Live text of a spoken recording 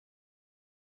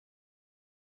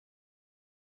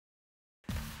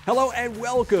Hello and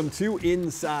welcome to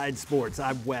Inside Sports.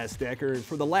 I'm Wes Decker, and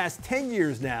for the last 10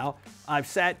 years now, I've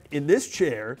sat in this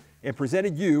chair and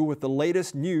presented you with the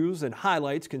latest news and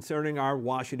highlights concerning our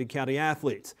Washington County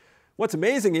athletes. What's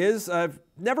amazing is I've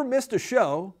never missed a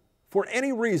show for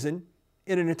any reason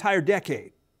in an entire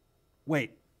decade.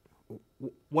 Wait,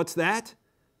 what's that?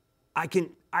 I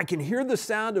can hear the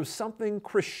sound of something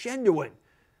crescendoing.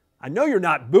 I know you're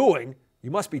not booing.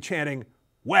 You must be chanting,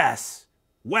 Wes,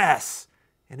 Wes.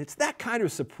 And it's that kind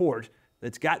of support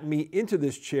that's gotten me into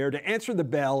this chair to answer the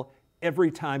bell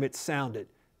every time it sounded.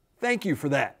 Thank you for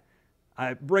that.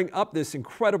 I bring up this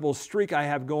incredible streak I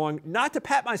have going, not to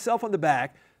pat myself on the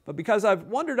back, but because I've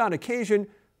wondered on occasion,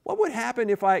 what would happen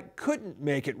if I couldn't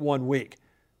make it 1 week?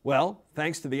 Well,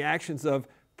 thanks to the actions of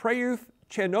Prayuth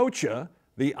Chan-o-cha,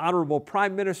 the Honorable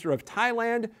Prime Minister of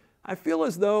Thailand, I feel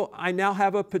as though I now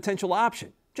have a potential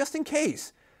option, just in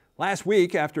case. Last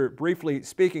week, after briefly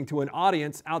speaking to an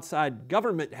audience outside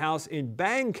Government House in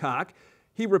Bangkok,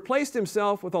 he replaced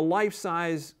himself with a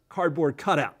life-size cardboard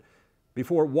cutout.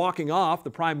 Before walking off, the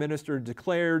Prime Minister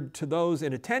declared to those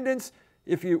in attendance,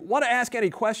 if you want to ask any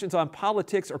questions on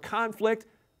politics or conflict,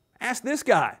 ask this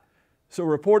guy. So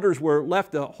reporters were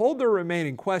left to hold their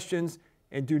remaining questions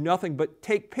and do nothing but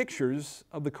take pictures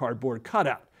of the cardboard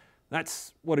cutout.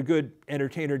 That's what a good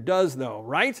entertainer does, though,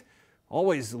 right?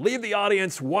 Always leave the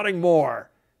audience wanting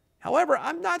more. However,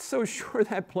 I'm not so sure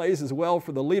that plays as well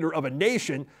for the leader of a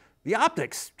nation. The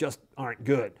optics just aren't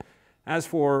good. As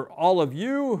for all of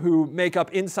you who make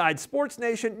up Inside Sports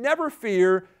Nation, never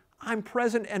fear, I'm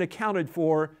present and accounted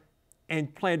for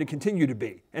and plan to continue to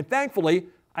be. And thankfully,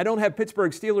 I don't have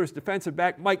Pittsburgh Steelers defensive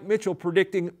back Mike Mitchell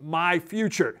predicting my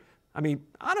future. I mean,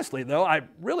 honestly though, I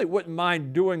really wouldn't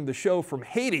mind doing the show from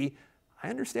Haiti. I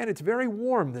understand it's very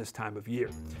warm this time of year.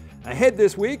 Ahead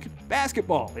this week,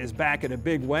 basketball is back in a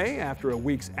big way after a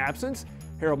week's absence.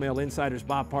 Herald Mail insiders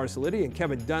Bob Parsiliti and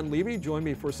Kevin Dunleavy join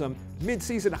me for some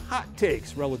mid-season hot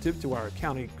takes relative to our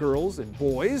county girls and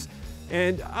boys.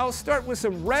 And I'll start with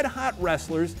some red-hot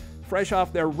wrestlers fresh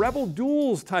off their Rebel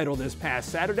Duels title this past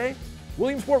Saturday.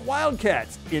 Williamsport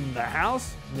Wildcats in the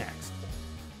house next.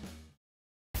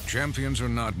 Champions are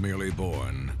not merely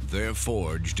born, they're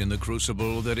forged in the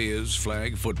crucible that is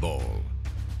flag football.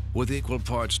 With equal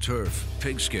parts turf,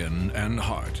 pigskin, and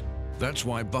heart. That's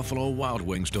why Buffalo Wild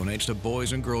Wings donates to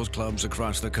boys and girls clubs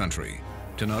across the country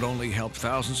to not only help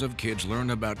thousands of kids learn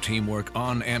about teamwork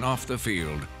on and off the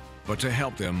field, but to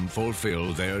help them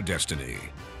fulfill their destiny.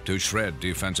 To shred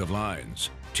defensive lines,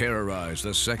 terrorize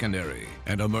the secondary,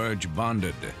 and emerge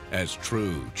bonded as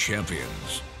true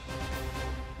champions.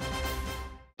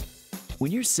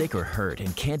 When you're sick or hurt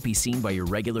and can't be seen by your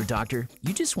regular doctor,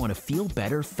 you just want to feel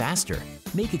better faster.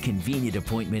 Make a convenient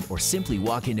appointment or simply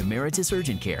walk into Meritus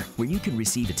Urgent Care, where you can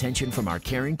receive attention from our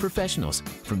caring professionals,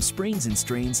 from sprains and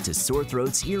strains to sore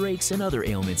throats, earaches, and other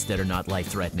ailments that are not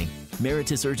life-threatening.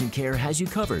 Meritus Urgent Care has you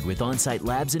covered with on-site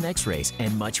labs and x-rays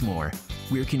and much more.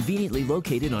 We're conveniently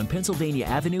located on Pennsylvania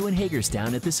Avenue in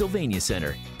Hagerstown at the Sylvania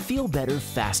Center. Feel better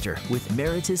faster with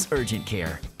Meritus Urgent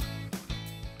Care.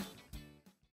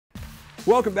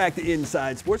 Welcome back to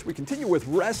Inside Sports. We continue with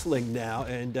wrestling now,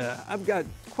 and I've got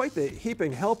quite the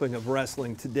heaping helping of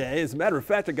wrestling today. As a matter of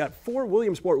fact, I got 4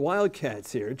 Williamsport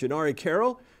Wildcats here. Janari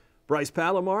Carroll, Bryce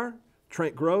Palomar,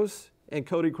 Trent Gross, and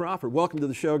Cody Crawford. Welcome to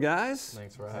the show, guys.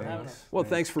 Thanks for having us. Well,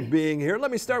 thanks for being here.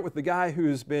 Let me start with the guy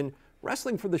who's been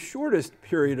wrestling for the shortest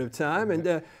period of time,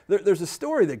 and there's a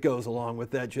story that goes along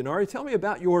with that, Janari. Tell me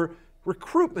about your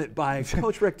recruitment by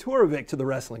Coach Rick Turovic to the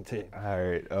wrestling team. All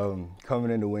right,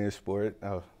 coming into Williamsport,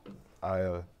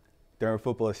 during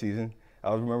football season,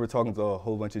 I remember talking to a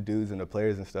whole bunch of dudes and the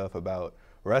players and stuff about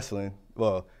wrestling.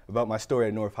 Well, about my story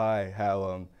at North High,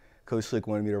 how Coach Slick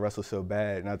wanted me to wrestle so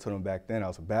bad, and I told him back then I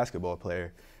was a basketball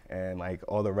player. And like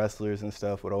all the wrestlers and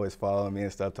stuff would always follow me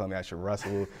and stuff, telling me I should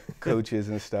wrestle, coaches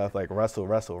and stuff, like wrestle,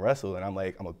 wrestle, wrestle. And I'm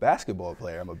like, I'm a basketball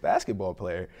player. I'm a basketball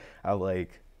player. I'm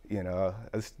like, you know,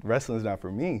 wrestling's not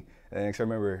for me. And next I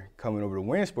remember coming over to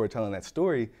Williamsport telling that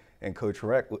story, and Coach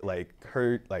Rec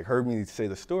heard me say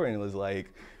the story, and it was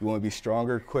like, you want to be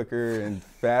stronger, quicker, and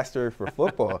faster for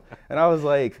football. And I was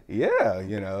like, yeah,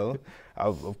 you know,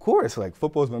 of course, like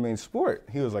football's my main sport.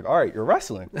 He was like, all right, you're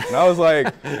wrestling. And I was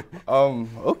like,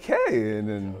 okay. And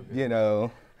then, you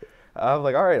know, I was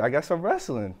like, all right, I guess I'm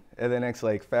wrestling. And then next,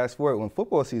 like, fast forward, when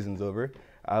football season's over,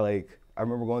 I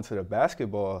remember going to the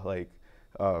basketball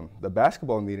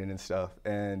meeting and stuff,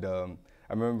 and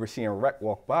I remember seeing Rec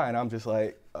walk by, and I'm just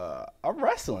like, I'm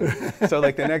wrestling. So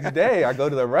like the next day, I go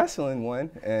to the wrestling one,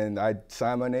 and I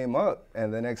sign my name up,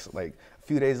 and the next, like, a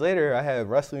few days later, I have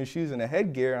wrestling shoes and a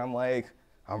headgear, and I'm like,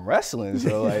 I'm wrestling,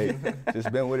 so like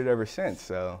just been with it ever since.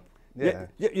 So yeah.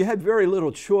 You had very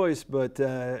little choice, but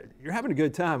you're having a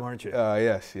good time, aren't you?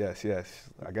 Yes.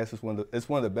 I guess it's one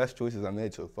of the best choices I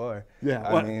made so far. Yeah,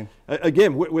 I mean,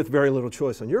 again, with very little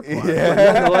choice on your part. Yeah.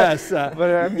 But nonetheless, But,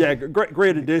 I mean, yeah,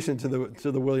 great addition to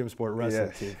the Williamsport wrestling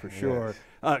Yes, team for sure.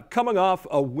 yes. Coming off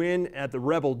a win at the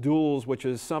Rebel Duels, which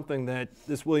is something that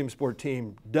this Williamsport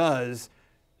team does,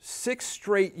 6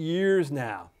 straight years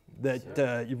now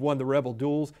that you've won the Rebel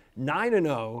Duels,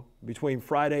 9-0 between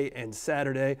Friday and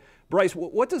Saturday. Bryce,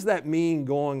 what does that mean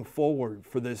going forward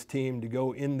for this team to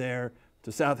go in there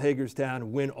to South Hagerstown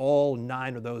and win all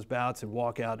 9 of those bouts and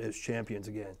walk out as champions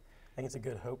again? I think it's a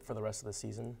good hope for the rest of the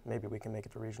season. Maybe we can make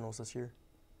it to regionals this year.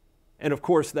 And of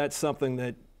course, that's something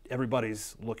that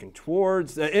everybody's looking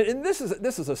towards. And this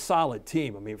is a solid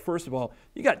team. I mean, first of all,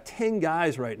 you got 10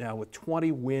 guys right now with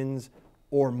 20 wins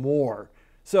or more.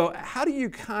 So how do you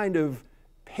kind of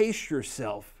pace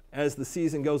yourself as the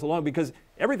season goes along? Because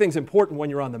everything's important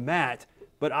when you're on the mat,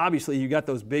 but obviously you got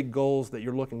those big goals that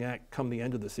you're looking at come the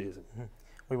end of the season.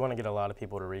 We want to get a lot of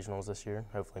people to regionals this year,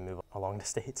 hopefully move along the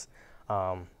states.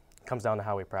 Comes down to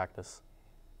how we practice.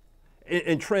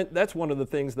 And Trent, that's one of the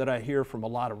things that I hear from a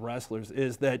lot of wrestlers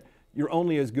is that you're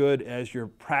only as good as your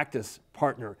practice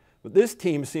partner. But this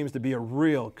team seems to be a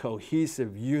real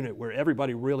cohesive unit where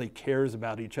everybody really cares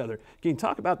about each other. Can you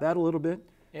talk about that a little bit?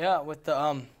 Yeah, with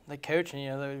the coaching,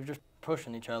 they're just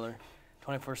pushing each other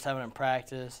 24/7 in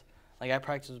practice. Like I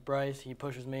practice with Bryce, he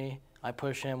pushes me, I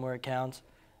push him where it counts.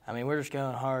 I mean, we're just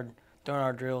going hard, doing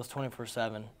our drills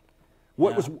 24/7.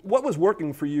 What was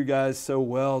working for you guys so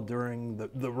well during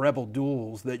the Rebel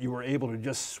Duels that you were able to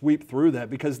just sweep through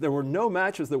that? Because there were no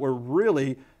matches that were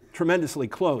really tremendously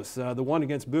close. The one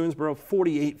against Boonesboro,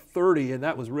 48-30, and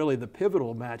that was really the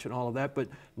pivotal match and all of that. But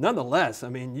nonetheless, I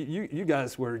mean, you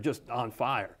guys were just on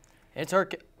fire. It's our,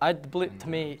 I believe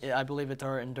it's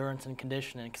our endurance and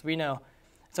conditioning, because we know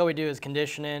that's all we do is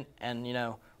conditioning, and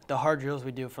the hard drills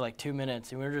we do for like 2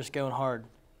 minutes, and we're just going hard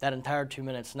that entire 2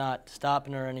 minutes, not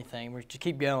stopping or anything. We just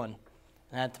keep going,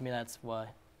 and that to me, that's why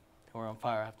we're on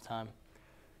fire half the time.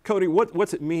 Cody,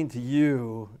 what's it mean to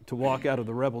you to walk out of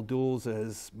the Rebel Duels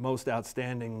as most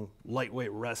outstanding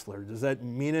lightweight wrestler? Does that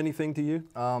mean anything to you?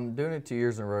 Doing it 2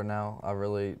 years in a row now, I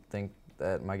really think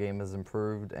that my game has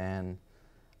improved, and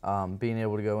being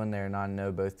able to go in there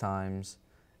 9-0 both times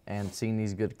and seeing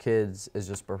these good kids is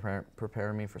just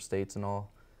preparing me for states and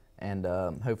all, and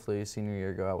hopefully senior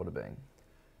year go out with a bang.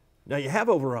 Now you have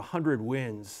over 100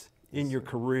 wins in your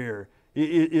career.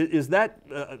 Is that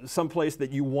someplace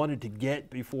that you wanted to get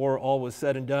before all was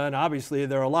said and done? Obviously,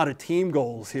 there are a lot of team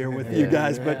goals here with you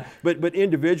guys, but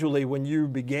individually, when you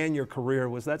began your career,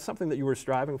 was that something that you were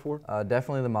striving for?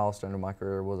 Definitely the milestone of my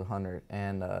career was 100,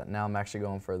 and now I'm actually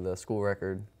going for the school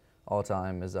record all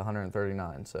time is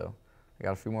 139. So I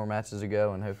got a few more matches to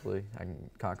go, and hopefully I can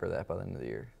conquer that by the end of the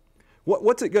year.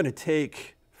 What's it going to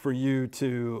take for you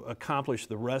to accomplish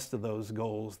the rest of those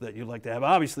goals that you'd like to have?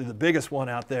 Obviously, the biggest one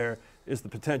out there is the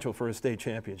potential for a state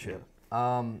championship.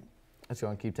 It's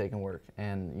going to keep taking work,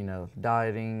 and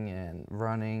dieting and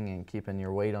running and keeping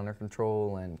your weight under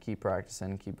control and keep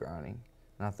practicing and keep grinding.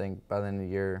 And I think by the end of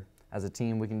the year, as a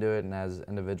team we can do it, and as an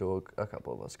individual, a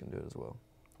couple of us can do it as well.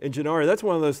 And Janari, that's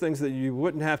one of those things that you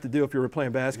wouldn't have to do if you were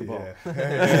playing basketball.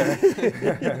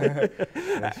 Yeah.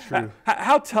 That's true.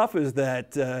 How tough is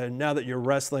that now that you're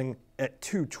wrestling at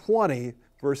 220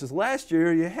 versus last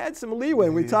year you had some leeway?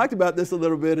 And we talked about this a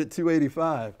little bit at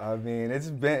 285. I mean, it's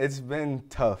been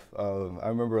tough. I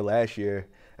remember last year,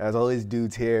 as all these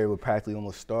dudes here would practically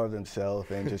almost starve themselves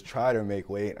and just try to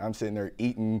make weight. I'm sitting there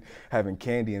eating, having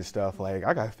candy and stuff. Like,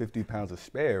 I got 50 pounds of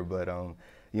spare, but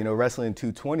wrestling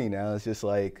 220 now, it's just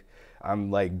like,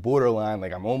 I'm like borderline,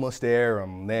 like I'm almost there,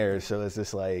 I'm there. So it's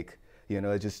just like,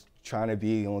 just trying to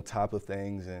be on top of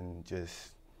things, and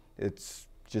it's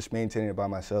just maintaining it by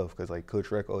myself. Cause like Coach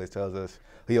Rick always tells us,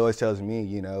 he always tells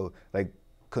me, like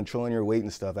controlling your weight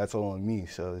and stuff, that's all on me.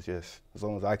 So it's just, as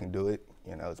long as I can do it,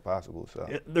 it's possible. So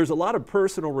there's a lot of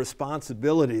personal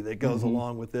responsibility that goes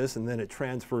along with this, and then it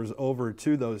transfers over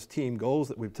to those team goals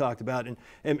that we've talked about.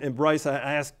 And Bryce, I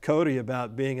asked Cody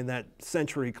about being in that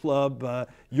Century Club.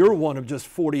 You're one of just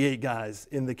 48 guys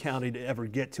in the county to ever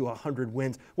get to 100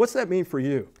 wins. What's that mean for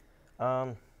you?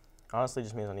 Honestly,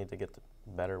 just means I need to get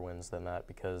better wins than that,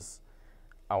 because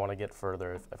I want to get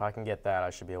further. If I can get that, I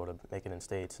should be able to make it in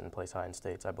states and place high in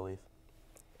states, I believe.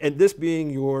 And this being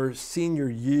your senior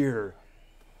year,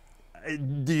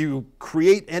 do you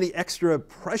create any extra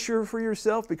pressure for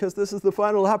yourself because this is the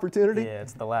final opportunity? Yeah,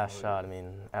 it's the last shot. I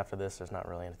mean, after this, there's not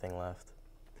really anything left.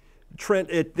 Trent,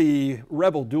 at the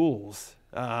Rebel Duels,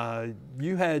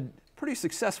 you had pretty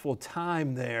successful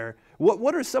time there.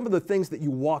 What are some of the things that you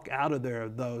walk out of there,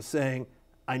 though, saying,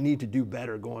 I need to do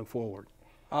better going forward?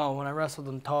 Oh, when I wrestle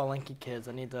them tall, lanky kids,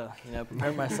 I need to,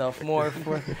 prepare myself more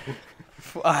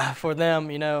for them,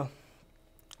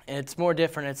 It's more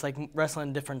different. It's like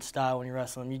wrestling a different style when you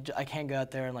wrestle them. I can't go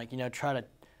out there and, try to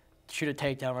shoot a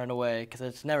takedown right away because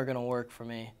it's never going to work for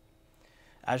me.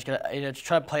 I just got to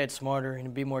try to play it smarter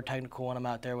and be more technical when I'm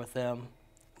out there with them.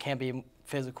 Can't be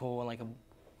physical and like a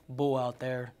bull out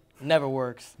there. Never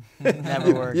works.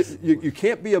 Never works. You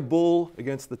can't be a bull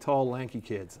against the tall, lanky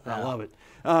kids. I love it.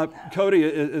 Cody,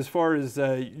 as far as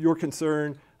you're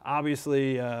concerned,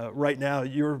 obviously right now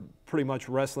you're pretty much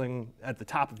wrestling at the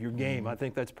top of your game. I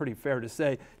think that's pretty fair to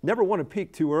say. Never want to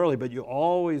peak too early, but you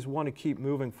always want to keep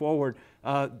moving forward.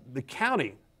 The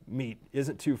county meet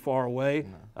isn't too far away.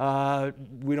 No.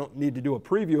 We don't need to do a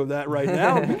preview of that right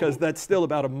now because that's still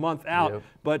about a month out. Yep.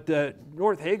 But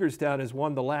North Hagerstown has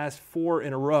won the last 4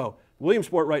 in a row.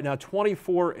 Williamsport right now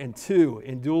 24-2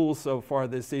 in duels so far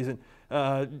this season.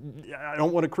 I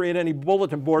don't want to create any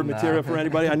bulletin board material for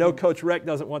anybody. I know Coach Reck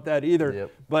doesn't want that either.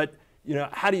 Yep. But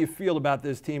how do you feel about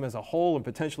this team as a whole and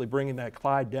potentially bringing that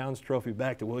Clyde Downs trophy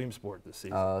back to Williamsport this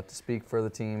season? To speak for the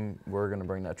team, we're going to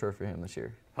bring that trophy home this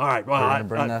year. All right. Well, we're going to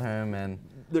bring that home, and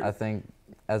I think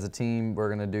as a team, we're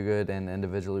going to do good, and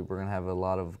individually, we're going to have a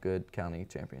lot of good county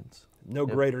champions. No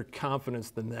greater confidence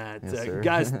than that. Yes,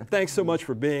 guys, thanks so much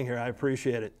for being here. I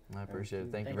appreciate it. I appreciate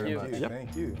it. Thank you very much. Yep.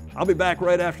 Thank you. I'll be back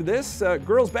right after this.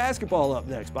 Girls basketball up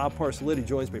next. Bob Parsaliti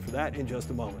joins me for that in just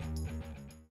a moment.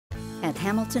 At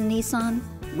Hamilton Nissan,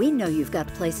 we know you've got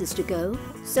places to go,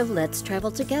 so let's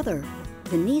travel together.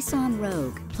 The Nissan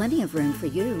Rogue, plenty of room for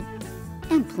you,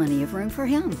 and plenty of room for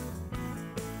him.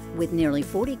 With nearly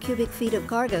 40 cubic feet of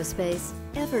cargo space,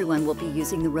 everyone will be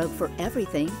using the Rogue for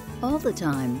everything, all the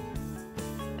time.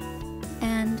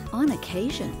 And on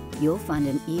occasion, you'll find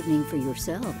an evening for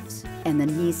yourselves, and the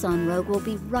Nissan Rogue will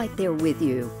be right there with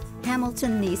you.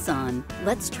 Hamilton Nissan,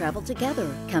 let's travel together.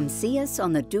 Come see us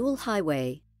on the dual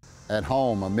highway. At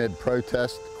home, amid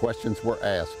protest, questions were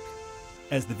asked.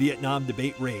 As the Vietnam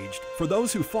debate raged, for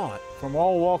those who fought, from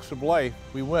all walks of life,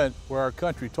 we went where our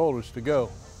country told us to go.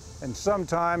 And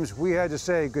sometimes we had to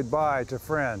say goodbye to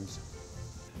friends.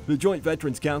 The Joint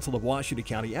Veterans Council of Washita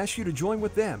County asks you to join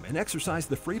with them and exercise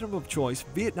the freedom of choice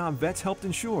Vietnam vets helped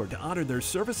ensure to honor their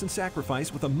service and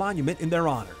sacrifice with a monument in their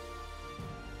honor.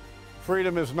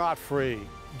 Freedom is not free.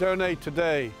 Donate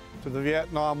today to the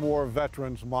Vietnam War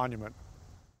Veterans Monument.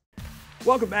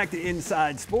 Welcome back to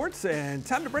Inside Sports, and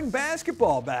time to bring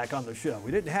basketball back on the show. We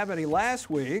didn't have any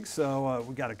last week, so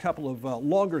we got a couple of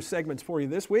longer segments for you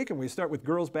this week, and we start with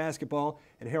girls basketball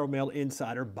and Herald Mail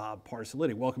insider Bob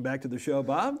Parsaliti. Welcome back to the show,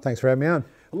 Bob. Thanks for having me on.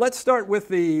 Let's start with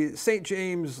the St.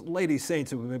 James Lady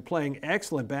Saints, who have been playing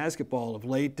excellent basketball of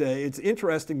late. It's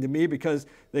interesting to me because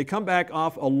they come back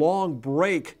off a long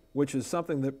break, which is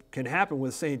something that can happen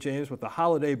with St. James with the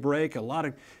holiday break, a lot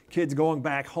of kids going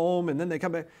back home, and then they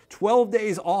come back 12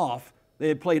 days off. They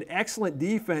had played excellent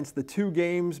defense the 2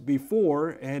 games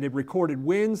before and had recorded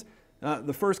wins.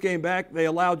 The first game back, they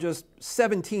allowed just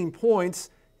 17 points,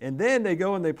 and then they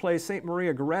go and they play St.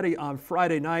 Maria Goretti on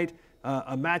Friday night,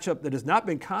 a matchup that has not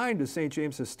been kind to St.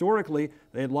 James historically.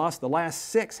 They had lost the last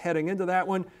 6 heading into that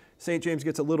one. St. James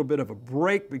gets a little bit of a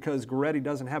break because Goretti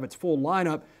doesn't have its full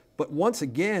lineup. But once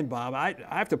again, Bob, I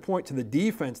have to point to the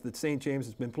defense that St. James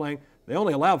has been playing. They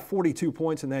only allowed 42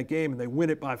 points in that game, and they win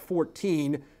it by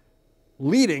 14,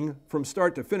 leading from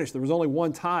start to finish. There was only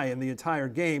 1 tie in the entire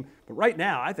game. But right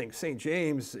now, I think St.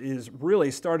 James is really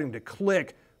starting to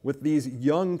click with these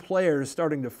young players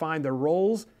starting to find their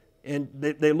roles, and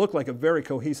they look like a very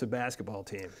cohesive basketball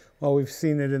team. Well, we've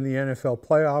seen it in the NFL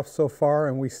playoffs so far,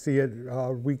 and we see it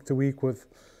week to week with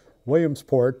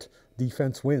Williamsport.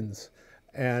 Defense wins.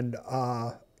 And,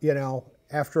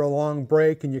 after a long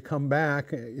break and you come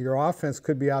back, your offense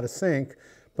could be out of sync.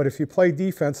 But if you play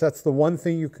defense, that's the one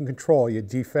thing you can control. You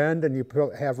defend and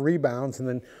you have rebounds, and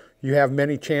then you have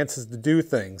many chances to do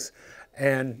things.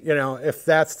 And, if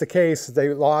that's the case,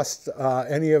 they lost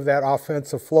any of that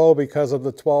offensive flow because of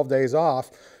the 12 days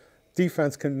off,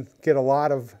 defense can get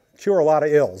cure a lot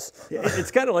of ills.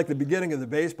 It's kind of like the beginning of the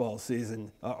baseball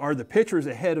season. Are the pitchers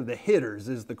ahead of the hitters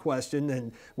is the question,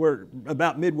 and we're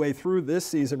about midway through this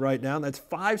season right now. And that's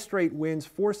 5 straight wins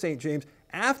for St. James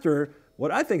after what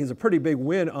I think is a pretty big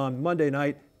win on Monday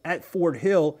night at Fort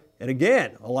Hill. And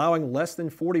again, allowing less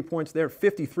than 40 points there.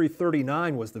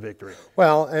 53-39 was the victory.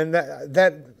 Well, and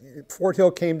that Fort Hill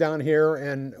came down here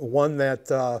and won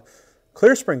that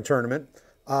Clear Spring tournament.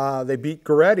 They beat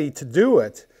Goretti to do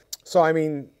it. So,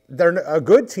 they're a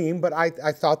good team, but I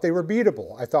thought they were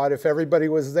beatable. I thought if everybody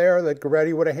was there that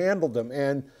Goretti would have handled them.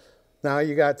 And now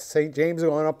you got St. James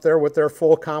going up there with their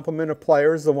full complement of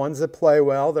players, the ones that play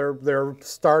well, their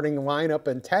starting lineup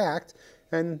intact,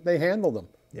 and they handled them.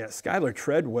 Yeah, Skylar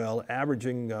Treadwell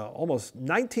averaging almost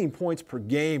 19 points per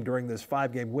game during this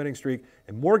 5-game winning streak.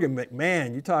 And Morgan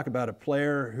McMahon, you talk about a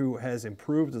player who has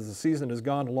improved as the season has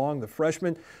gone along, the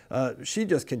freshman. She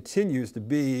just continues to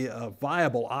be a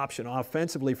viable option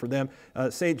offensively for them.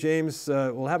 St. James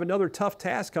will have another tough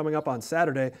task coming up on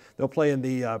Saturday. They'll play in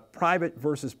the private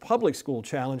versus public school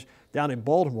challenge down in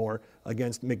Baltimore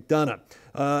against McDonough.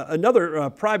 Another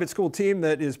private school team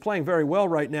that is playing very well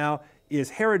right now is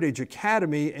Heritage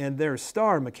Academy, and their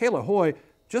star, Michaela Hoy,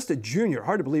 just a junior.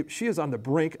 Hard to believe she is on the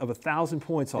brink of 1,000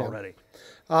 points already.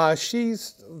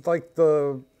 She's like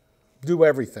the do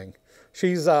everything.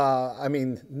 She's, I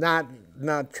mean, not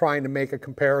trying to make a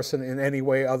comparison in any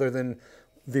way other than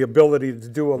the ability to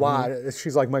do a lot.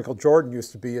 She's like Michael Jordan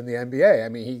used to be in the NBA. I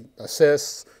mean, he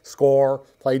assists, score,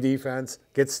 play defense,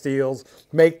 get steals,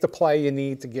 make the play you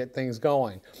need to get things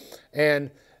going.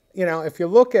 And you know, if you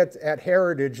look at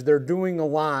Heritage, they're doing a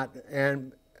lot,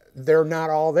 and they're not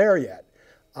all there yet.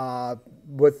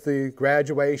 With the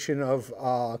graduation of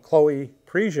Chloe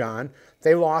Prejean,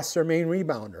 they lost their main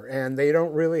rebounder, and they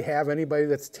don't really have anybody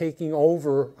that's taking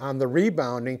over on the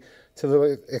rebounding to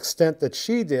the extent that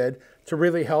she did to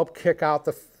really help kick out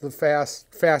the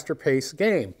faster-paced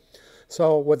game.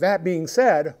 So with that being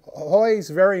said, Hoy's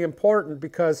very important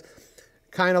because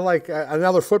kind of like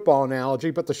another football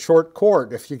analogy, but the short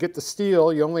court. If you get the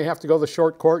steal, you only have to go the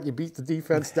short court, you beat the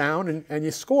defense down, and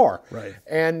you score. Right.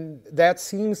 And that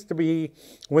seems to be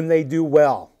when they do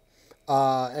well.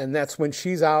 And that's when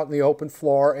she's out in the open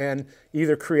floor and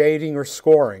either creating or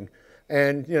scoring.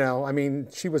 And, you know, I mean,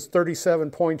 she was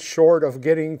 37 points short of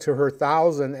getting to her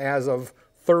 1,000 as of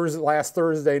last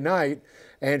Thursday night,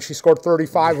 and she scored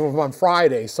 35 of them on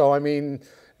Friday. So, I mean,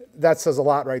 that says a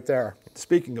lot right there.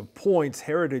 Speaking of points,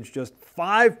 Heritage just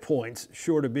 5 points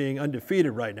short of being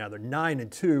undefeated right now. They're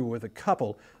 9-2 with a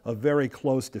couple of very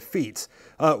close defeats.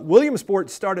 Williamsport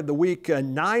started the week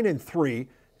 9-3,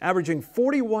 averaging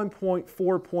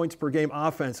 41.4 points per game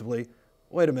offensively.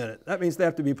 Wait a minute, that means they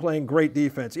have to be playing great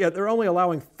defense. Yeah, they're only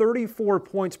allowing 34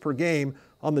 points per game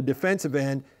on the defensive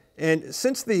end. And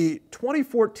since the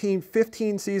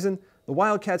 2014-15 season, the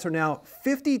Wildcats are now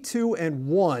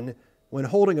 52-1 when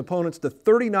holding opponents to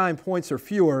 39 points or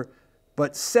fewer,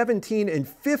 but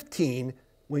 17-15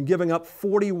 when giving up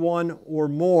 41 or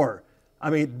more. I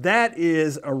mean, that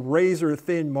is a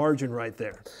razor-thin margin right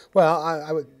there.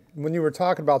 Well, when you were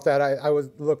talking about that, I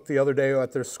looked the other day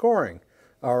at their scoring,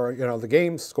 or you know, the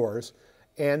game scores,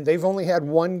 and they've only had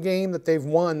one game that they've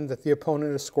won that the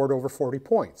opponent has scored over 40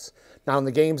 points. Now, in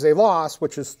the games they lost,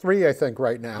 which is 3, I think,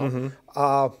 right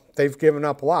now, they've given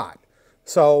up a lot.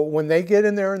 So when they get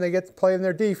in there and they get to play in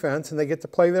their defense and they get to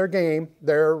play their game,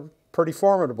 they're pretty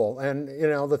formidable. And, you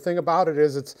know, the thing about it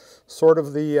is it's sort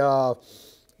of the,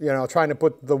 you know, trying to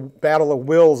put the battle of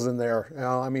wills in there. You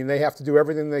know, I mean, they have to do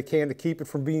everything they can to keep it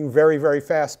from being very, very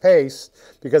fast-paced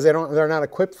because they're not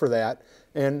equipped for that.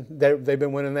 And they've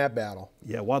been winning that battle.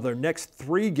 Yeah, while their next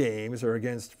 3 games are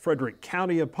against Frederick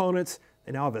County opponents,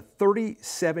 they now have a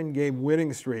 37-game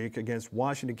winning streak against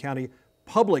Washington County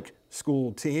public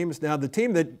school teams. Now, the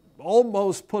team that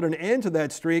almost put an end to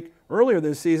that streak earlier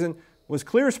this season was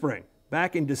Clear Spring.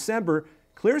 Back in December,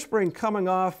 Clear Spring coming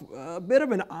off a bit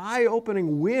of an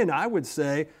eye-opening win, I would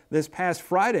say, this past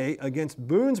Friday against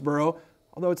Boonesboro,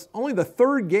 although it's only the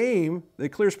 3rd game that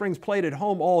Clear Spring's played at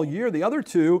home all year. The other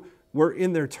 2 were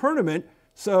in their tournament.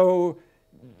 So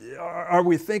are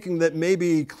we thinking that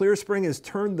maybe Clear Spring has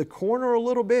turned the corner a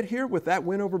little bit here with that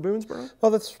win over Boonesboro?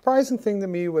 Well, the surprising thing to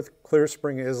me with Clear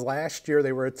Spring is last year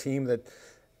they were a team that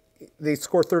they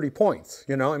scored 30 points.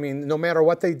 You know, I mean, no matter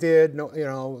what they did, you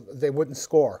know, they wouldn't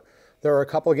score. There were a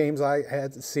couple of games I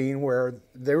had seen where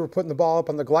they were putting the ball up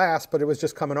on the glass, but it was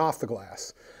just coming off the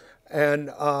glass. And,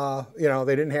 you know,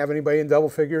 they didn't have anybody in double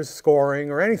figures scoring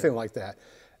or anything like that.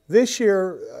 This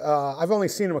year, I've only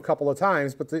seen them a couple of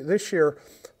times, but this year,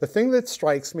 the thing that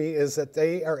strikes me is that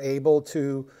they are able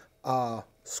to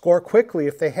score quickly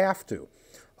if they have to.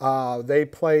 They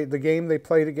played the game they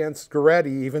played against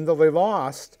Goretti, even though they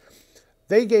lost,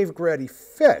 they gave Goretti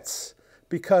fits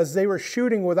because they were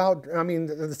shooting without, I mean,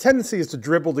 the tendency is to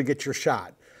dribble to get your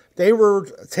shot. They were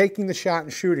taking the shot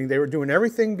and shooting. They were doing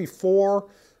everything before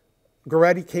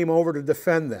Goretti came over to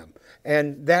defend them.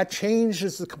 And that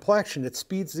changes the complexion. It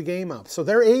speeds the game up. So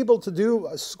they're able to do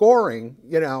scoring,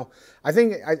 you know. I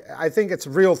think it's a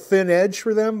real thin edge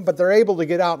for them, but they're able to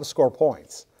get out and score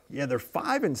points. Yeah, they're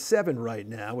 5-7 right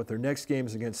now with their next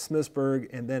games against Smithsburg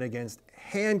and then against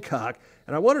Hancock.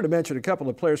 And I wanted to mention a couple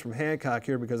of players from Hancock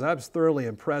here because I was thoroughly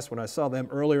impressed when I saw them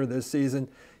earlier this season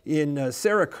in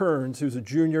Sarah Kearns, who's a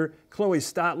junior, Chloe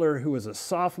Stotler, who is a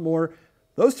sophomore.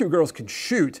 Those two girls can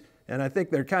shoot, and I think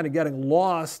they're kind of getting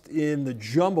lost in the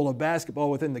jumble of basketball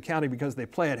within the county because they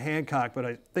play at Hancock, but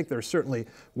I think they're certainly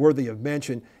worthy of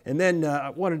mention. And then I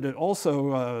wanted to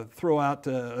also throw out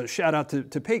a shout out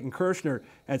to Peyton Kirshner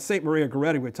at St. Maria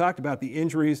Goretti. We talked about the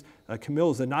injuries.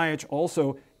 Camille Zanayich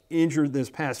also injured this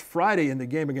past Friday in the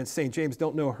game against St. James.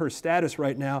 Don't know her status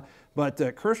right now, but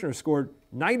Kirshner scored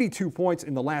 92 points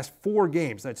in the last 4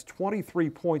 games. That's 23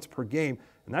 points per game,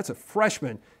 and that's a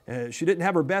freshman. She didn't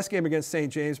have her best game against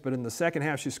St. James, but in the second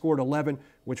half she scored 11,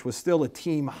 which was still a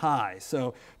team high.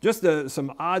 So just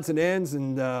some odds and ends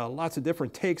and lots of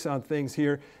different takes on things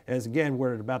here, as again,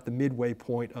 we're at about the midway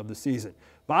point of the season.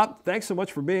 Bob, thanks so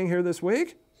much for being here this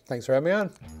week. Thanks for having me on.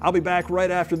 I'll be back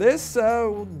right after this.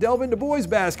 We'll delve into boys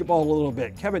basketball a little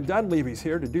bit. Kevin Dunleavy's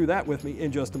here to do that with me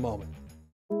in just a moment.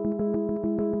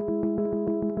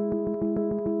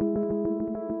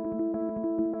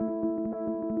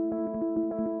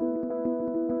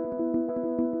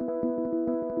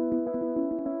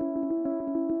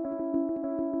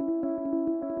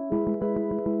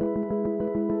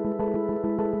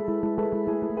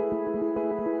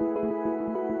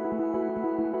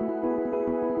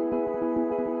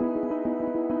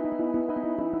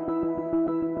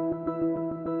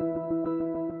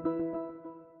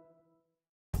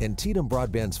 Antietam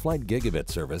Broadband's Flight Gigabit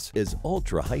service is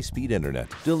ultra-high-speed internet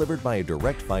delivered by a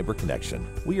direct fiber connection.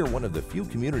 We are one of the few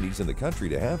communities in the country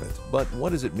to have it. But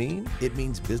what does it mean? It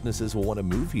means businesses will want to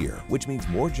move here, which means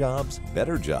more jobs,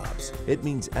 better jobs. It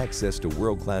means access to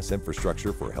world-class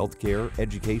infrastructure for healthcare,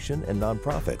 education, and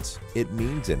nonprofits. It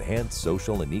means enhanced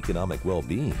social and economic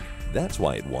well-being. That's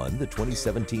why it won the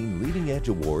 2017 Leading Edge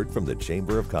Award from the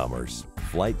Chamber of Commerce.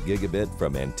 Flight Gigabit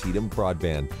from Antietam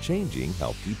Broadband, changing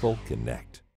how people connect.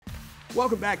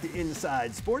 Welcome back to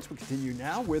Inside Sports. We continue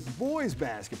now with boys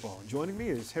basketball. Joining me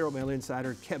is Herald Mail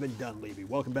insider Kevin Dunleavy.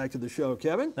 Welcome back to the show,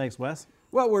 Kevin. Thanks, Wes.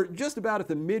 Well, we're just about at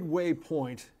the midway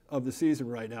point of the season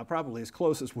right now, probably as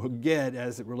close as we'll get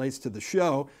as it relates to the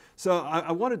show. So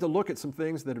I wanted to look at some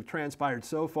things that have transpired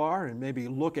so far and maybe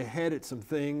look ahead at some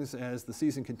things as the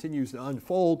season continues to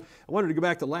unfold. I wanted to go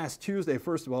back to last Tuesday,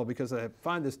 first of all, because I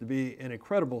find this to be an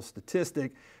incredible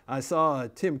statistic. I saw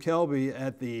Tim Kelby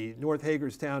at the North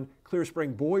Hagerstown Clear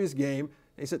Spring boys game.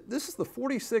 And he said, this is the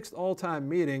 46th all-time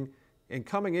meeting, and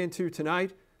coming into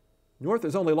tonight, North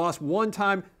has only lost one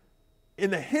time in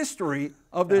the history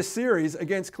of this series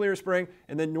against Clear Spring,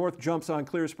 and then North jumps on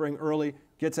Clear Spring early,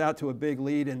 gets out to a big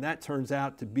lead, and that turns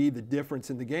out to be the difference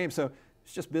in the game. So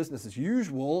it's just business as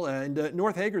usual, and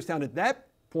North Hagerstown at that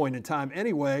point in time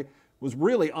anyway was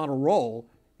really on a roll,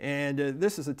 and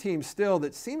this is a team still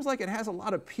that seems like it has a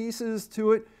lot of pieces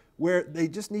to it where they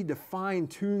just need to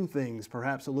fine-tune things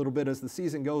perhaps a little bit as the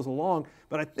season goes along.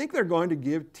 But I think they're going to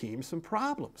give teams some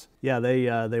problems. Yeah,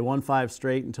 they won 5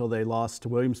 straight until they lost to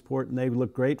Williamsport, and they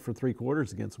looked great for 3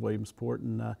 quarters against Williamsport,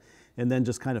 and then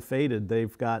just kind of faded.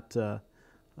 They've got a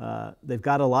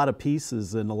lot of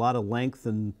pieces and a lot of length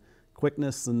and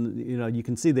quickness, and you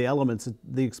can see the elements.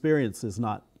 The experience is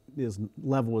not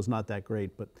that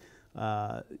great, but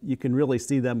you can really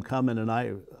see them coming, and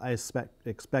I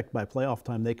expect by playoff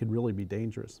time they could really be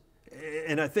dangerous.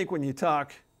 And I think when you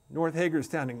talk North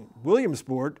Hagerstown and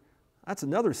Williamsport, that's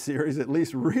another series, at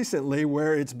least recently,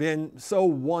 where it's been so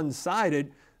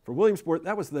one-sided. For Williamsport,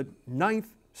 that was the 9th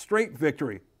straight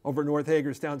victory over North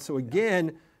Hagerstown. So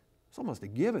again, it's almost a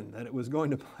given that it was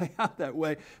going to play out that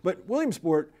way. But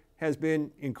Williamsport has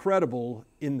been incredible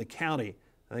in the county.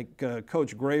 I think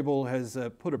Coach Grable has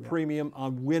put a premium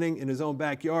on winning in his own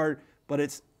backyard, but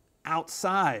it's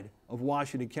outside of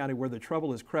Washington County where the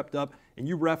trouble has crept up. And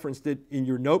you referenced it in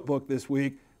your notebook this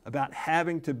week about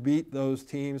having to beat those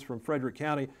teams from Frederick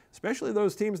County, especially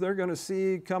those teams they're going to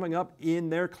see coming up in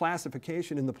their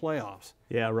classification in the playoffs.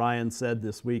 Yeah, Ryan said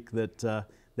this week that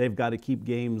they've got to keep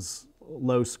games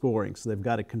low scoring, so they've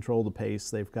got to control the pace.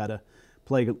 They've got to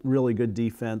play really good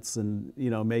defense and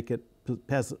make it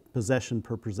possession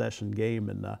per possession game,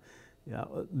 and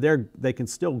they can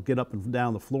still get up and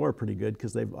down the floor pretty good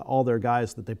because all their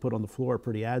guys that they put on the floor are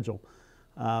pretty agile.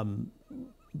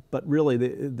 But really,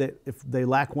 if they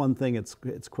lack one thing, it's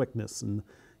quickness. And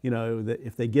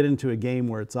if they get into a game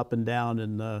where it's up and down,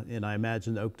 and I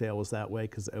imagine Oakdale was that way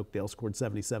because Oakdale scored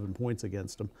 77 points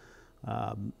against them.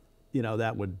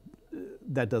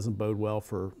 That doesn't bode well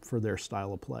for their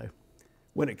style of play.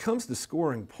 When it comes to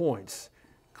scoring points,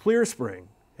 Clear Spring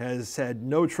has had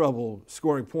no trouble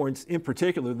scoring points, in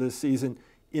particular this season,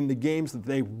 in the games that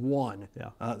they won.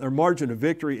 Yeah. Their margin of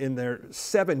victory in their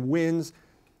 7 wins,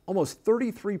 almost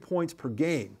 33 points per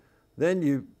game. Then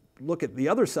you look at the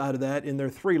other side of that, in their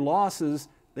 3 losses,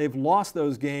 they've lost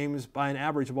those games by an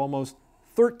average of almost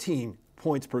 13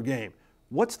 points per game.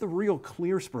 What's the real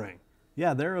Clear Spring?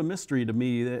 Yeah, they're a mystery to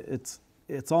me.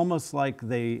 It's almost like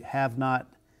they have not,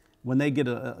 when they get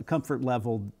a comfort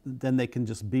level, then they can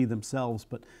just be themselves.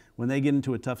 But when they get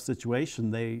into a tough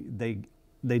situation,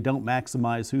 they don't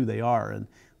maximize who they are, and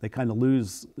they kind of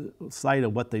lose sight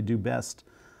of what they do best.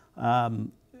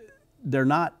 They're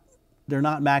not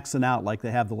maxing out like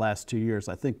they have the last 2 years.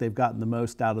 I think they've gotten the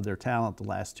most out of their talent the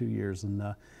last 2 years, and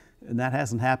that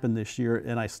hasn't happened this year.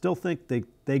 And I still think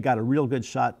they got a real good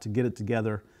shot to get it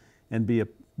together and be a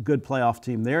good playoff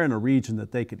team. They're in a region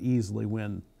that they could easily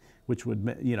win, which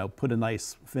would, you know, put a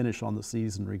nice finish on the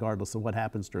season regardless of what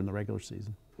happens during the regular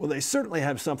season. Well, they certainly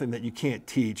have something that you can't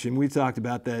teach, and we talked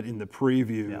about that in the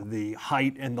preview, the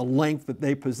height and the length that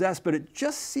they possess, but it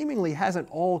just seemingly hasn't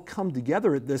all come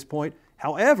together at this point.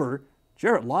 However,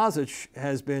 Jarrett Lozic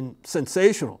has been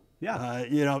sensational,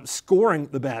 scoring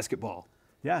the basketball.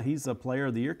 Yeah, he's a Player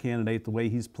of the Year candidate the way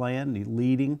he's playing, he's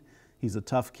leading. He's a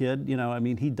tough kid. You know, I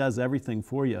mean, he does everything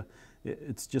for you.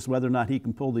 It's just whether or not he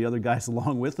can pull the other guys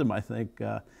along with him, I think.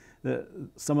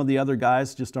 Some of the other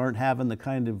guys just aren't having the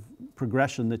kind of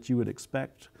progression that you would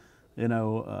expect,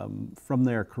 from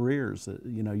their careers.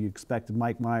 You expected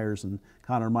Mike Myers and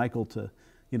Connor Michael to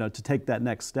take that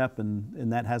next step,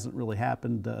 and that hasn't really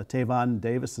happened. Tavon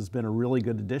Davis has been a really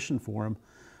good addition for him,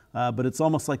 but it's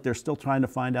almost like they're still trying to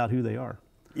find out who they are.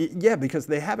 Yeah, because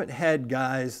they haven't had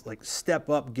guys like step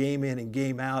up game in and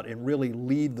game out and really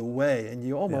lead the way. And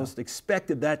you almost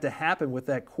expected that to happen with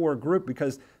that core group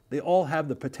because they all have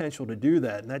the potential to do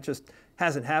that. And that just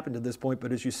hasn't happened to this point.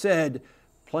 But as you said,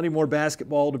 plenty more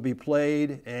basketball to be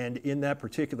played. And in that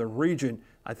particular region,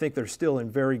 I think they're still in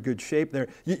very good shape there.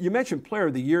 You mentioned Player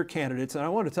of the Year candidates, and I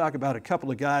want to talk about a couple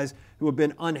of guys who have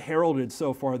been unheralded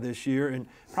so far this year and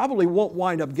probably won't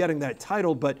wind up getting that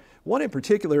title, but one in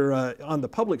particular on the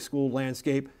public school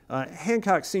landscape,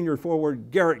 Hancock senior forward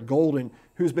Garrett Golden,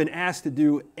 who's been asked to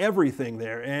do everything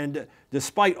there. And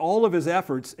despite all of his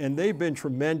efforts, and they've been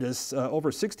tremendous,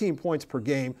 over 16 points per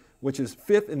game, which is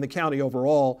 5th in the county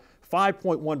overall,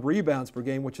 5.1 rebounds per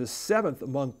game, which is 7th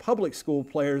among public school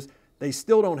players. They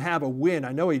still don't have a win.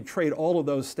 I know he'd trade all of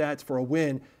those stats for a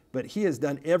win, but he has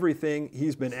done everything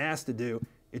he's been asked to do.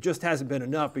 It just hasn't been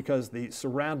enough because the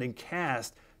surrounding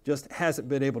cast just hasn't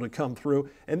been able to come through.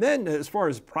 And then as far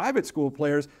as private school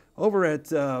players, over at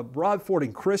Broad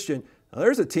Fording Christian,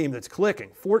 there's a team that's clicking,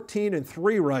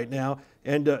 14-3 right now.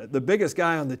 And the biggest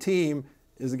guy on the team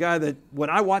is the guy that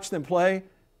when I watch them play,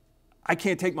 I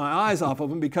can't take my eyes off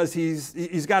of him because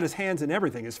he's got his hands in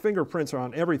everything. His fingerprints are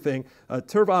on everything.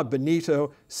 Turvad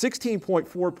Benito,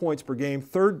 16.4 points per game,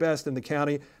 3rd best in the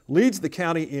county, leads the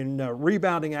county in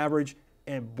rebounding average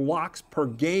and blocks per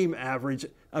game average.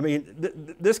 I mean,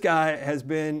 this guy has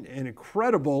been an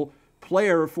incredible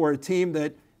player for a team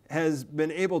that has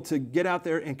been able to get out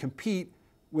there and compete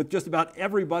with just about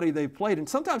everybody they've played. And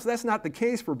sometimes that's not the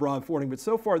case for Broad Fording, but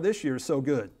so far this year is so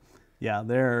good. Yeah,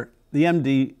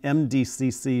 the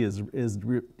MDCC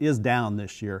is down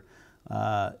this year,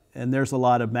 and there's a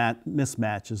lot of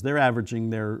mismatches. They're averaging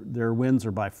their wins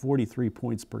are by 43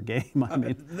 points per game. I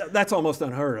mean, that's almost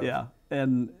unheard of. Yeah,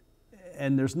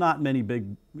 and there's not many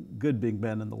good big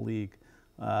men in the league.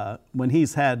 When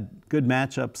he's had good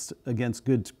matchups against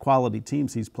good quality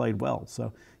teams, he's played well.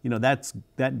 So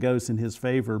that goes in his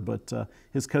favor. But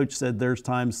his coach said there's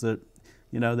times that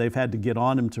they've had to get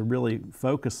on him to really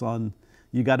focus on.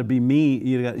 You got to be me.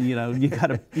 You got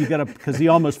to because he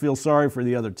almost feels sorry for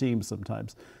the other team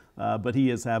sometimes. But he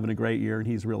is having a great year, and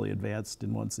he's really advanced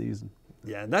in one season.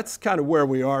 Yeah, and that's kind of where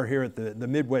we are here at the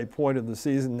midway point of the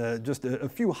season. Just a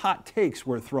few hot takes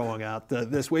we're throwing out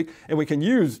this week, and we can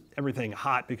use everything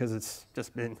hot because it's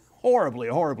just been horribly,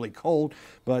 horribly cold.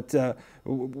 But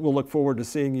we'll look forward to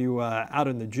seeing you out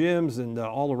in the gyms and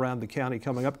all around the county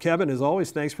coming up. Kevin, as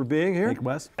always, thanks for being here. Thank you,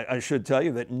 Wes. I should tell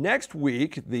you that next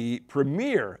week, the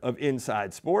premiere of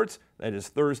Inside Sports, that is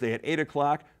Thursday at 8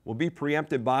 o'clock, will be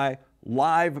preempted by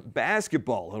live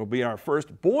basketball. It'll be our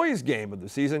first boys game of the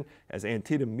season as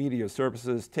Antietam Media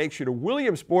Services takes you to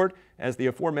Williamsport as the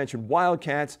aforementioned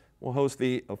Wildcats will host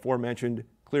the aforementioned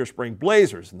Clear Spring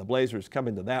Blazers. And the Blazers come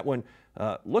into that one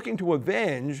looking to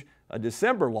avenge a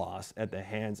December loss at the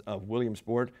hands of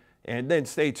Williamsport. And then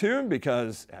stay tuned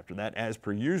because after that, as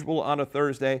per usual on a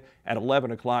Thursday at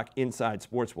 11 o'clock, Inside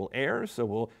Sports will air. So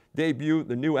we'll debut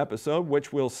the new episode,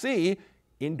 which we'll see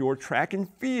indoor track and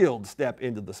field step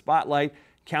into the spotlight.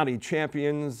 County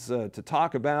champions to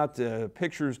talk about,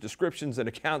 pictures, descriptions, and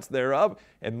accounts thereof,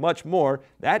 and much more.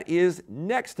 That is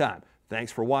next time.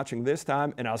 Thanks for watching this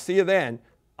time, and I'll see you then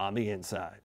on the inside.